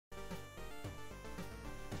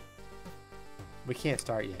We can't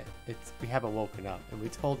start yet. We haven't woken up, and we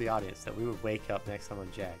told the audience that we would wake up next time on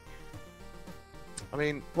Jag. I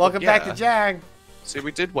mean, Welcome back to Jag. See,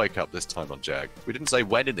 we did wake up this time on Jag. We didn't say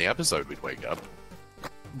when in the episode we'd wake up.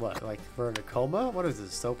 What, like we're in a coma? What is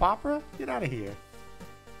this, soap opera? Get out of here.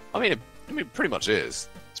 I mean, it pretty much is.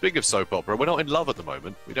 Speaking of soap opera, we're not in love at the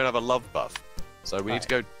moment. We don't have a love buff. So we need to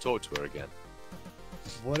go talk to her again.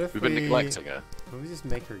 What if We've been neglecting her. What if we just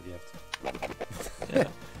make her a gift? Yeah.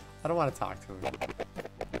 I don't want to talk to her.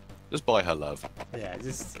 Just buy her love. Yeah,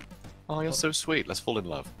 just... Oh, you're so sweet. Let's fall in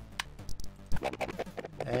love.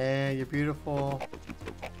 Hey, you're beautiful.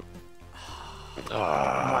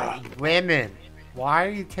 Ah. My women. Why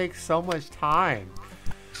do you take so much time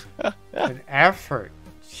and effort?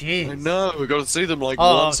 Jeez. I know. We've got to see them like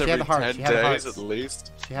once every 10 days at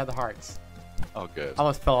least. She had the hearts. Oh, good. I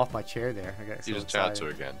almost fell off my chair there. I got so you just excited. chatted to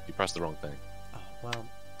her again. You pressed the wrong thing. Oh, well,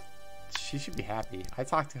 she should be happy. I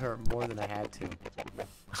talked to her more than I had to.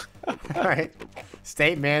 Alright.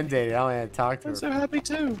 State mandated. I only had to talk to her. I'm so happy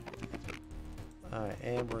too. Alright,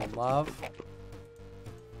 and we're in love.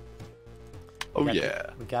 Oh,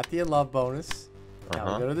 yeah. We got the in love bonus. Now we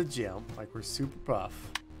go Uh-huh. to the gym. Like, we're super buff.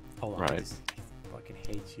 Hold on. I Right. just fucking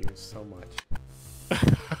hate you so much.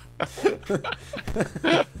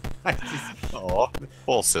 I just... Oh,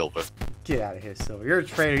 poor Silver. Get out of here, Silver. You're a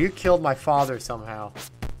traitor. You killed my father somehow.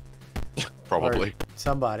 Probably. Or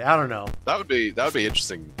somebody. I don't know. That would be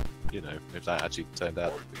interesting, you know, if that actually turned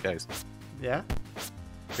out to be the case. Yeah?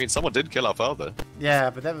 I mean, someone did kill our father. Yeah,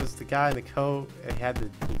 but that was the guy in the coat. He had the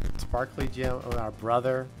sparkly gem. Oh, our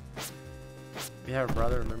brother. We had a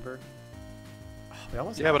brother, remember? Oh, we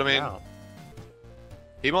almost Yeah, but I knocked him mean- out.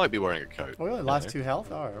 He might be wearing a coat. Oh, we only you lost know. 2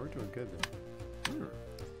 health? Alright, we're doing good then.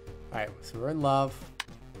 Alright, so we're in love.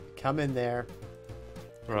 Come in there.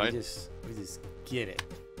 and Right. We just get it.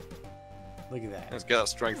 Look at that. Let's get that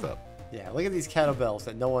strength up. Yeah, look at these kettlebells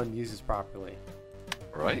that no one uses properly.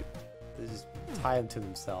 Right? They just tie them to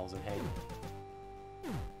themselves and hang.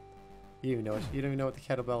 You don't even know what the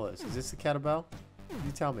kettlebell is. Is this the kettlebell?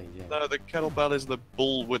 You tell me, Jim. No, the kettlebell is the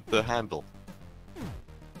bull with the handle.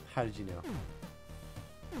 How did you know?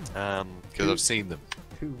 Because I've seen them.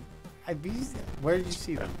 Where did you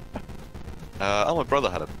see them? Oh, my brother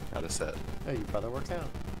had a set. Oh, your brother works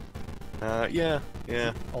out. Yeah.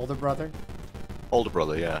 Older brother? Older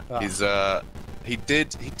brother, yeah. Oh. He's he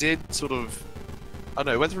did sort of, I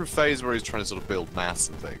don't know, went through a phase where he's trying to sort of build mass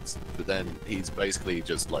and things, but then he's basically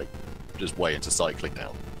just way into cycling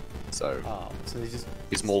now. So Oh, so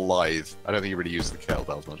he's more lithe. I don't think he really uses the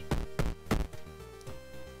kettlebells much.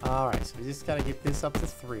 Alright, so we just gotta get this up to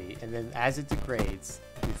 3, and then as it degrades,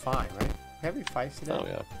 we'll be fine, right? We have any fights today? Oh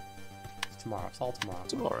yeah, It's tomorrow. It's all tomorrow.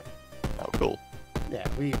 tomorrow. Oh, cool. Yeah,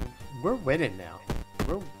 we're winning now.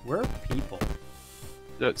 We're people.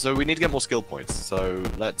 So we need to get more skill points. So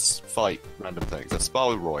let's fight random things. Let's spar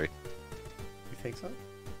with Roy. You think so?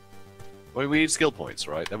 Well, we need skill points,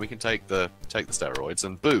 right? Then we can take the steroids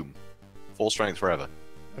and boom, full strength forever.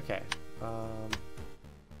 Okay.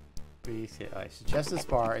 We say, suggest a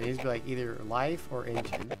spar. It needs to be like either life or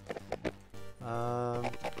engine.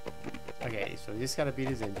 Okay, so you just gotta beat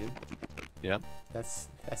his engine. Yeah. That's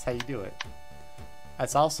how you do it.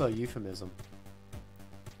 That's also a euphemism.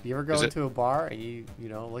 You ever go Is it? into a bar and you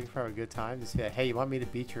know looking for a good time? Just say, hey, you want me to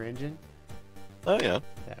beat your engine? Oh yeah.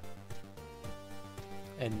 Yeah.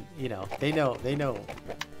 And you know they know.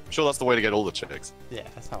 Sure, that's the way to get all the chicks. Yeah,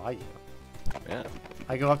 that's how I get. Yeah.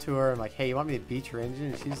 I go up to her and I'm like, hey, you want me to beat your engine?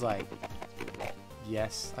 And she's like,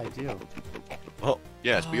 yes, I do. Oh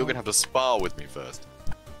yes, but you're gonna have to spar with me first.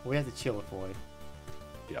 We have to chill with Roy.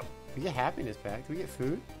 Yep. We get happiness back. Do we get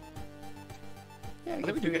food? Yeah, we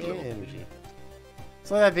think we get do food get a and little energy.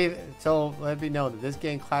 So let it be known that this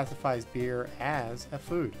game classifies beer as a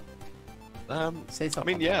food. Say I something.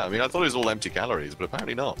 mean, yeah. I mean, I thought it was all empty calories, but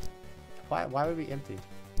apparently not. Why would it be empty?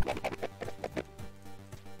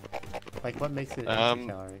 Like, what makes it empty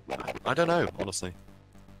calorie? I don't know, honestly.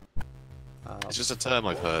 Um, It's just a term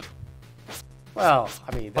I've heard. well,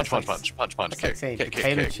 I mean, that's Punch, like, punch, that's kick, like saying kick,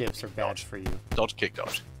 potato kick, chips are bad for you. dodge, kick,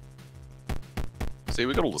 dodge. See,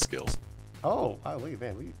 we got all the skills. Oh, wow, look at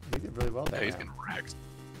that. We did really well Yeah, there. he's getting wrecked.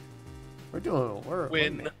 We're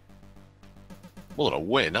Win. Well, not a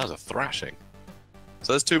win. That was a thrashing.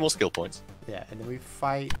 So there's 2 more skill points. Yeah, and then we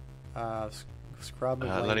fight Scrub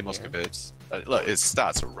and Lenny Blade here. Moscovitz. Look, his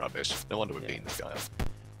stats are rubbish. No wonder we're Yeah. beating this guy up.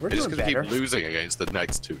 We're It's just doing because we better. keep losing against the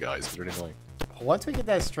next 2 guys. It's really annoying. Once we get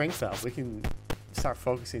that strength up, we can start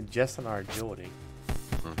focusing just on our agility.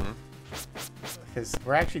 Mm-hmm. Because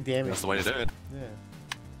we're actually damaging. That's the way to do it. Yeah.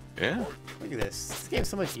 Yeah. Look at this. This game's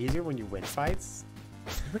so much easier when you win fights.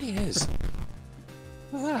 It really is.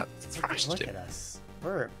 Look at that. Thrash Look gym. at us.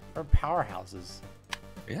 We're powerhouses.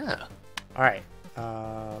 Yeah. All right.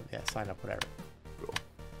 Yeah, sign up, whatever. Cool.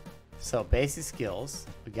 So basic skills.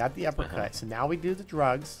 We got the uppercut. So now we do the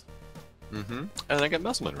drugs. Mm-hmm. And then get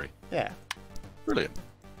muscle memory. Yeah. Brilliant.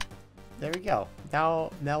 There we go.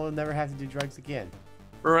 Now we'll never have to do drugs again.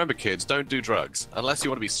 Remember, kids, don't do drugs unless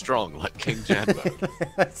you want to be strong like King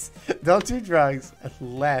Janbo. Don't do drugs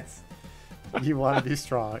unless you want to be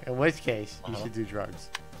strong. In which case, you should do drugs.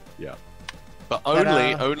 Yeah. But But,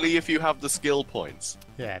 only if you have the skill points.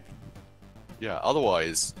 Yeah. Yeah.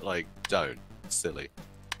 Otherwise, like, don't. It's silly.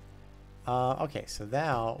 Okay, so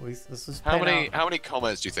now let's just How plan out- many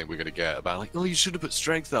comments do you think we're gonna get about like, oh, you should have put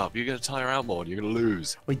strength up. You're gonna tire out more. and You're gonna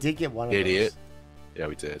lose. We did get one of Idiot. Yeah,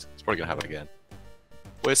 we did. It's probably gonna happen again.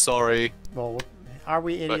 We're sorry, those. Well, are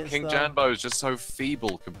we idiots? but King though? Janbo is just so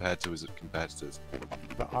feeble compared to his competitors.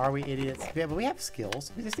 But are we idiots? Yeah, but we have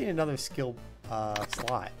skills. We just need another skill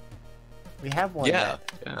slot. We have one. Yeah,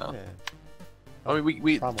 that- yeah. I mean,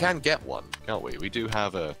 we Problem. can get one, can't we? We do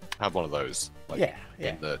have one of those, like, Yeah.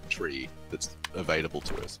 in the tree that's available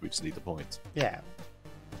to us. We just need the points. Yeah.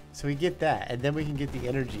 So we get that, and then we can get the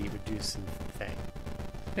energy reducing thing.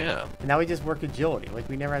 Yeah. And now we just work agility. Like,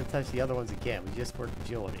 we never had to touch the other ones again. We just work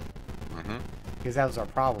agility. Mm-hmm. Because that was our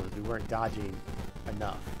problem, is we weren't dodging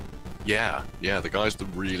enough. Yeah, yeah. The guys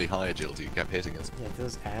with the really high agility kept hitting us. Yeah,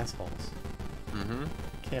 those assholes. Mm-hmm.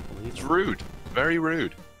 Can't believe It's it. rude. Very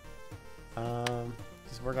rude.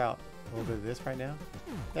 Just work out a little bit of this right now.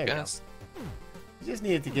 There you Yes. go. You just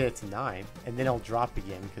needed to get it to 9, and then it'll drop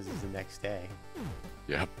again because it's the next day.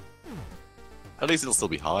 Yeah. At least it'll still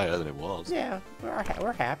be higher than it was. Yeah,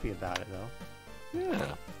 we're happy about it, though.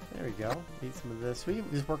 Yeah. There we go. Need some of this. We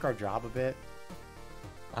just work our job a bit.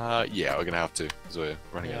 Yeah, we're gonna have to, because we're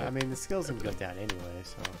running Yeah, out. I mean, the skills can go down anyway,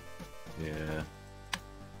 so... Yeah.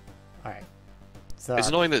 Alright. So, It's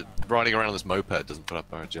annoying that riding around on this moped doesn't put up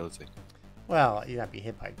our agility. well, you're not be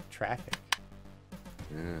hit by traffic.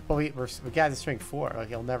 Yeah. But we got the strength 4. Like,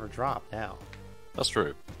 he'll never drop now. That's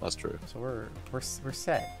true. That's true. So we're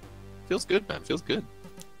set. Feels good, man. Feels good.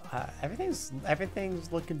 Everything's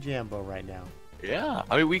looking Janbo right now. Yeah.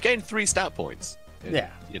 I mean, we gained 3 stat points. In, Yeah.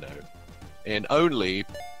 You know, in only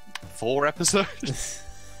 4 episodes.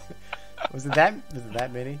 Was it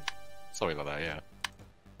that many? Something like that, yeah.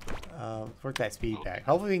 Work that speed back.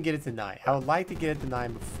 Hopefully we can get it to 9. I would like to get it to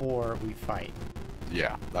 9 before we fight.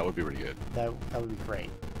 Yeah, that would be really good. That would be great.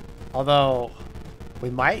 Although, we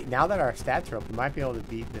might, now that our stats are up, we might be able to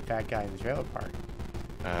beat the fat guy in the trailer park.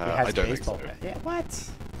 He has I don't think baseball so. bat. Yeah, what?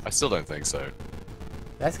 I still don't think so.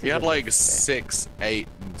 That's He had like 6, 8,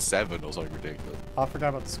 and 7 or something ridiculous. Oh, I forgot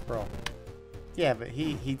about the squirrel. Yeah, but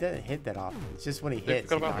he doesn't hit that often. It's just when he I hits.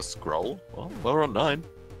 forgot he about the knocks- scroll. Well, we're on 9.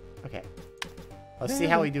 Okay. Let's see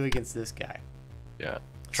how we do against this guy. Yeah.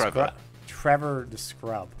 Trevor. Trevor the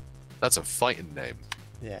Scrub. That's a fighting name.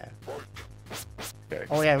 Yeah. Okay.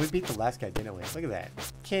 Oh yeah, we beat the last guy, didn't we? Look at that.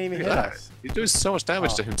 Can't even Look hit at that. us. He's doing so much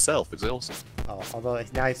damage Oh. to himself. It's awesome. Oh, although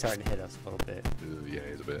now he's starting to hit us a little bit. Yeah,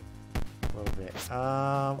 he's a bit. A little bit.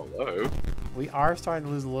 Hello. We are starting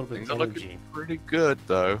to lose a little bit Things of are energy. looking pretty good,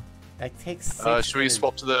 though. That takes 6 Should we energy.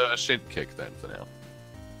 swap to the shin kick then for now?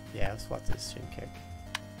 Yeah, let's swap to this shin kick.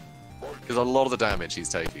 Because a lot of the damage he's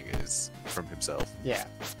taking is from himself. Yeah.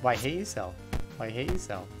 Why hate yourself? Why hate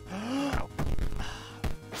yourself? Ow.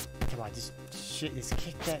 Come on, just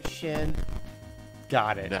kick that shin.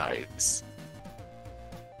 Got it. Nice.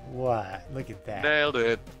 What? Look at that. Nailed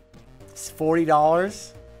it. It's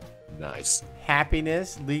 $40. Nice.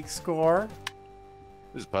 Happiness, league score.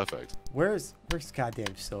 This is perfect. Where's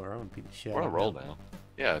goddamn Silver? I'm gonna beat the shit. We're on out a of roll him. now.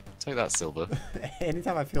 Yeah, take that, Silver.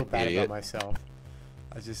 Anytime I feel bad Idiot. about myself,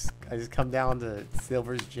 I just come down to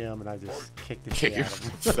Silver's gym and I just kick the Kick shit your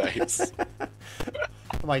out of him. face.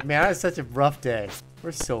 I'm like, man, I had such a rough day.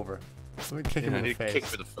 Where's Silver? Let me kick him Yeah, in the you face. kick me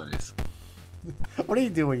in the face. What do you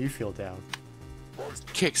do when you feel down?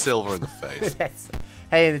 Kick Silver in the face.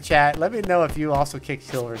 Hey, in the chat, let me know if you also kick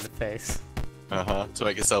Silver in the face. To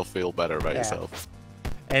make yourself feel better about Yeah. yourself.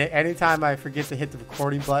 And anytime I forget to hit the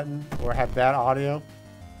recording button or have bad audio,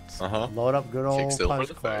 load up good old Silver in Punch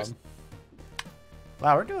the Club. face.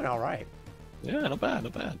 Wow, we're doing all right. Yeah, not bad,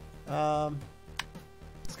 not bad.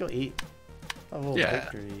 Let's go eat. A little Yeah.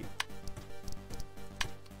 victory.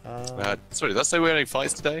 Sorry, did that say we had any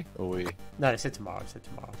fights today? Or we? No, I said tomorrow. I said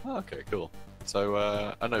tomorrow. Oh, okay, cool. So,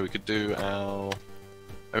 I don't know, we could do our...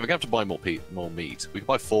 I mean, we're going to have to buy more meat. We could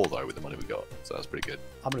buy 4, though, with the money we got. So that's pretty good.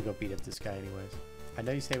 I'm gonna go beat up this guy anyways. I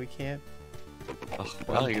know you say we can't. Oh, but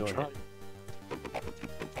well, I'm you can doing try. it.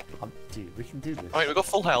 Dude, we can do this. I mean, we've got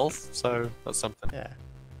full health, so that's something. Yeah.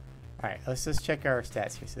 Alright, let's just check our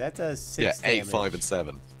stats here. So that does 6 Yeah, 8, damage. 5, and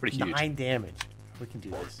 7. Pretty huge. 9 damage. We can do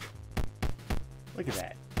this. Look at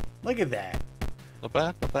that. Look at that. Not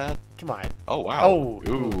bad, not bad. Come on. Oh, wow. Oh,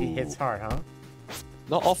 Ooh. he hits hard, huh?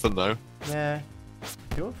 Not often, though. Nah.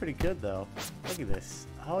 Doing pretty good, though. Look at this.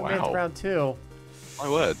 Oh, we made it to Wow. round 2. My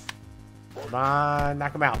word. Come on.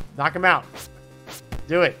 Knock him out. Knock him out.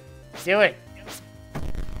 Do it. Do it.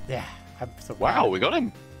 Yeah. I'm so Wow, proud. we got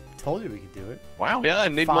him. Told you we could do it. Wow, yeah, I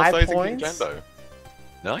need 5 more faith in King points? Janbo.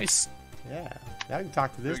 Nice. Yeah. Now we can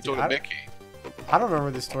talk to this We talk dude. to Mickey. I don't remember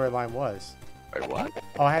what the storyline was. Wait, what?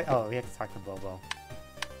 Oh, we have to talk to Bobo.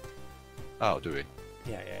 Oh, do we?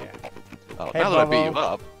 Yeah. Oh, Hey, now that I beat Bobo. you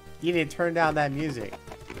up. You need to turn down that music.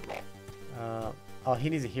 Oh,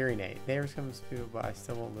 he needs a hearing aid. Neighbors come to school, but I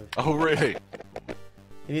still won't live. Oh, really?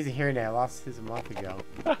 He needs a hearing aid. I lost his a month ago.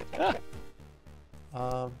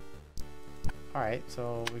 Alright,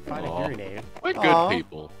 so we find a Aw. hearing aid. We're good Aw.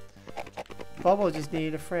 people. Bobo just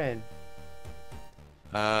needed a friend.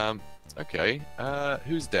 Okay.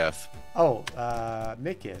 Who's deaf? Oh,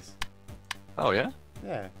 Mick is. Oh, yeah?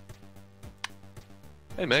 Yeah.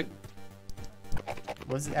 Hey, Mick.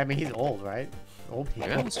 I mean, he's old, right? Old people.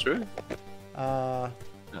 Yeah, that's true. Uh,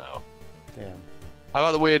 No. damn. How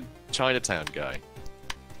about the weird Chinatown guy?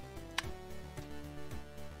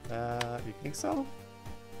 You think so?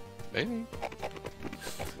 Maybe.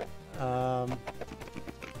 No,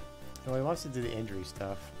 he wants to do the injury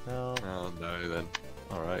stuff. No. Oh, no, then.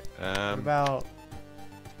 Alright. What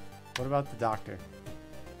about the doctor?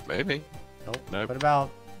 Maybe. Nope. Nope. What about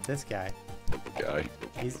this guy? Guy.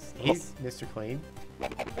 He's Mr. Clean.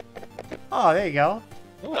 Oh, there you go.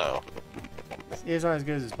 Oh. His ears aren't as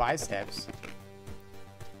good as his biceps.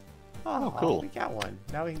 Oh, cool. We got one.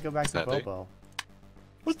 Now we can go back to Exactly. Bobo.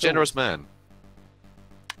 What a generous man.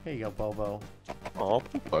 Here you go, Bobo. Oh,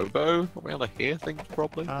 Bobo. Not be able to hear things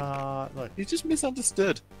properly. Look. He's just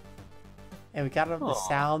misunderstood. And we got him the Aw.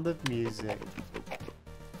 sound of music.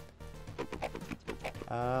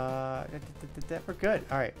 We're good.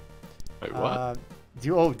 All right. Wait, what?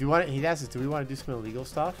 Do you want? He asked us, do we want to do some illegal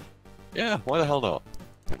stuff? Yeah, why the hell not?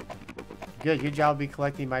 Good. Your job will be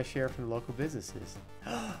collecting my share from the local businesses.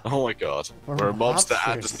 Oh my god. We're We're a monster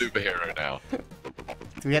and a monsters. superhero now.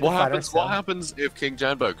 Do we have to What fight happens? What ourselves? happens if King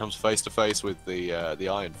Janbo comes face to face with the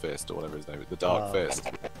Iron Fist or whatever his name is, the Dark Fist?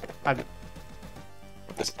 I'm-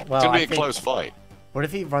 It's Well, gonna I be a think- close fight. What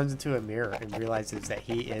if he runs into a mirror and realizes that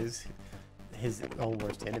he is his own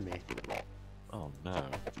worst enemy? Oh no.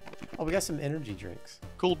 Oh, we got some energy drinks.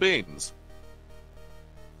 Cool beans.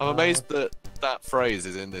 I'm amazed that that phrase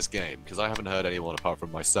is in this game because I haven't heard anyone apart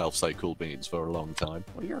from myself say cool beans for a long time.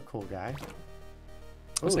 Well, you're a cool guy.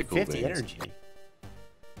 I say Ooh, cool 50 beans. energy.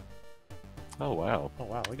 Oh wow. Oh,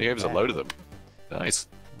 wow. He gave us a load of them. Nice.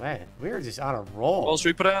 Man, we were just on a roll. Well, should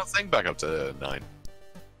we put our thing back up to 9?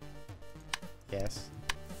 Yes.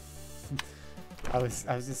 I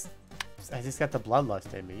just got the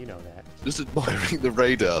bloodlust in me, you know that. Just admiring the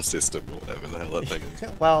radar system or whatever the hell that thing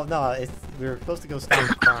is. Well, no, we were supposed to go stop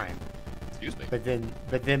crime, Excuse me. but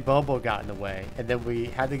then Bobo got in the way, and then we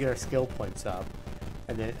had to get our skill points up,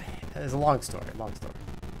 and then it's a long story.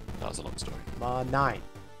 That was a long story. 9,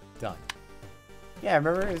 done. Yeah, I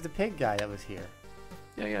remember it was the pig guy that was here.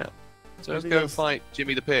 Yeah. So let's Maybe go those- fight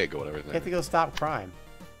Jimmy the Pig or whatever his We name have to is. go stop crime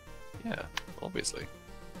Yeah, obviously.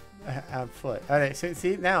 on foot. All right, so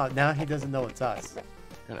see now he doesn't know it's us.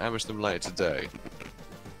 Gonna ambush them later today.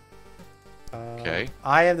 Okay.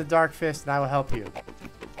 I am the Dark Fist, and I will help you.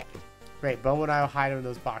 Great, Bobo and I will hide in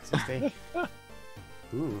those boxes.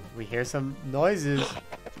 Ooh, we hear some noises.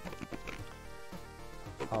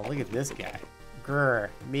 Oh, look at this guy. Grr,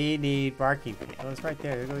 me need barking pig. Oh, it's right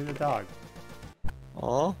there. There goes the dog.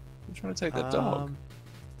 Aw, I'm trying to take that dog. Um,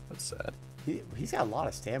 That's sad. He's got a lot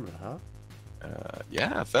of stamina, huh?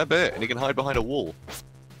 Yeah, a fair bit. And he can hide behind a wall,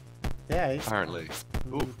 Yeah. apparently.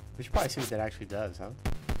 Ooh, We should probably see what that actually does, huh?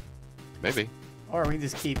 maybe. Or we can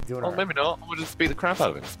just keep doing Or our maybe not. We'll just beat the crap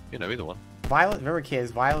out of him. You know, either one. violence. Remember,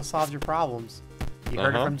 kids, violence solves your problems. You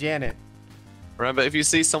heard it Uh-huh. from Janet. Remember, if you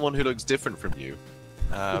see someone who looks different from you,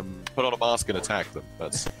 put on a mask and attack them.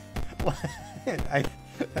 That's I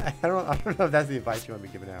don't know if that's the advice you want to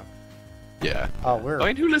be giving out. yeah. Oh, we're I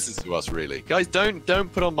mean, who listens to us really, guys? Don't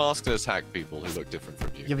put on masks and attack people who look different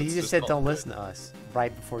from you. yeah, but you That's just said not don't good. listen to us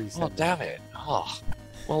right before you said. Oh that. damn it! Oh,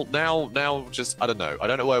 well now just I don't know. I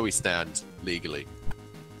don't know where we stand legally.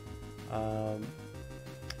 I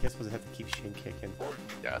guess we'll just have to keep shin kicking.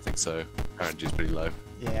 Yeah, I think so. Energy's pretty low.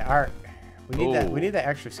 Yeah, we need that. Ooh. We need that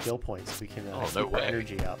extra skill points. So we can Oh, keep no our way.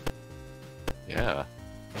 energy up. Yeah.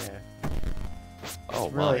 Yeah. Oh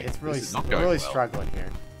It's really, my. it's really, This is not we're going really well. struggling here.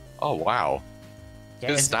 Oh wow. Yeah,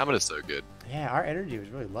 His stamina's so good. yeah, our energy was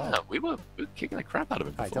really low. Yeah, we were kicking the crap out of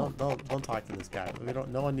him All right, before. don't talk to this guy. We don't.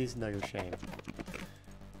 No one needs to know your shame.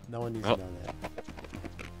 No one needs to know that.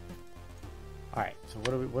 All right. So what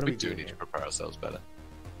are we do doing need here? to prepare ourselves better.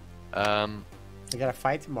 We got a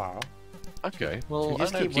fight tomorrow. Okay. Well, Should we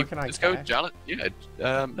just I don't know, keep working on let's go cash?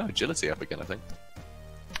 no, agility up again. I think.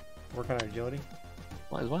 Work on our agility.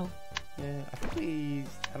 Might as well. Yeah, I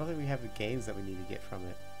don't think we have the gains that we need to get from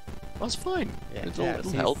it. That's fine. Yeah, It'll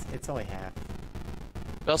see, help. It's only half.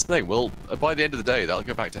 That's the thing. Well, by the end of the day, that'll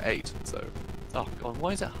go back to 8. So, oh god,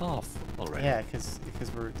 why is it half already? Yeah, because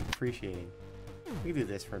we're depreciating. We can do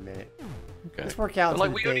this for a minute. Okay. Let's work out. But, like,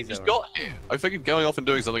 until we the only day's just over. got here. I figured going off and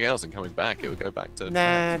doing something else and coming back, it would go back to.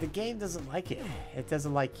 Nah, the game doesn't like it. It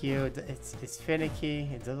doesn't like you. It's finicky.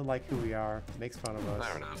 It doesn't like who we are. It makes fun of us.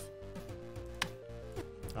 Fair enough.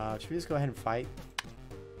 Should we just go ahead and fight?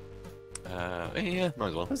 Yeah, might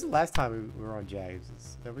as well. When was the last time we were on Jags?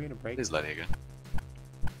 Are we gonna break? Here's letting it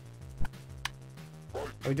go.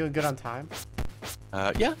 Are we doing good on time?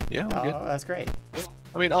 Yeah, we're good. Oh, that's great.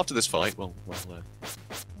 I mean, after this fight,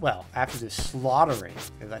 Well, after this slaughtering,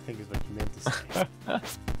 as I think is what you meant to say.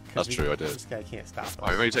 'Cause that's true. I did. This guy can't stop us.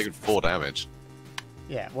 I've only taken 4 damage.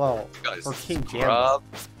 Yeah, well, Guys, we're King scrub.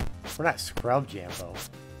 Janbo. We're not Scrub Janbo.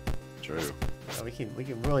 True. So we can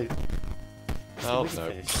really. Oh we can no.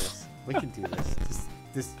 finish this. We can do this.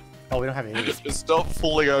 This. Oh, we don't have any. Just stop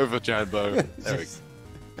falling over, Janbo. There we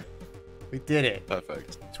go. We did it.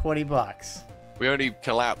 Perfect. $20. We only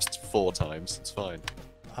collapsed 4 times. It's fine.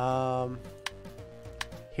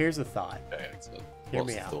 Here's a thought. Okay, excellent. Hear What's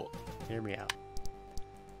me the out. thought? Hear me out.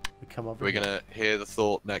 We come over. Are we here. gonna hear the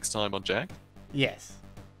thought next time on Jack? Yes.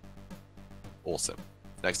 Awesome.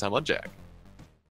 Next time on Jack.